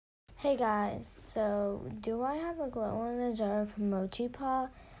Hey guys, so do I have a glow-in-the-dark mochi paw?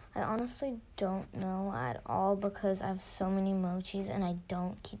 I honestly don't know at all because I have so many mochis and I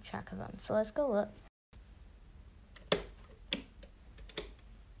don't keep track of them. So let's go look.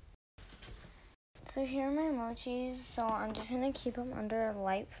 So here are my mochis. So I'm just going to keep them under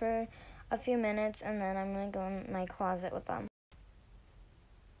light for a few minutes and then I'm going to go in my closet with them.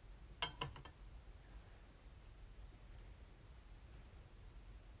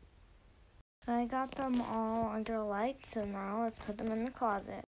 So I got them all under light, so now let's put them in the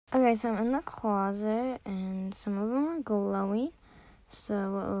closet. Okay, so I'm in the closet, and some of them are glowing,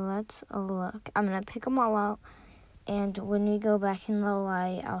 so let's look. I'm going to pick them all out, and when we go back in the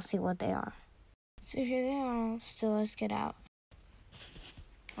light, I'll see what they are. So here they are, so let's get out.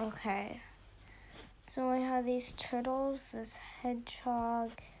 Okay, so I have these turtles, this hedgehog,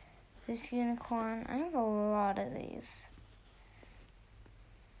 this unicorn. I have a lot of these.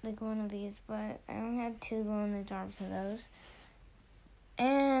 Like one of these, but I only have 2 glow-in-the-dark of those.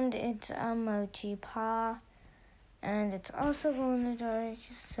 And it's a mochi paw, and it's also glow-in-the-dark,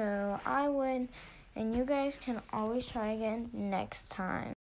 so I win, and you guys can always try again next time.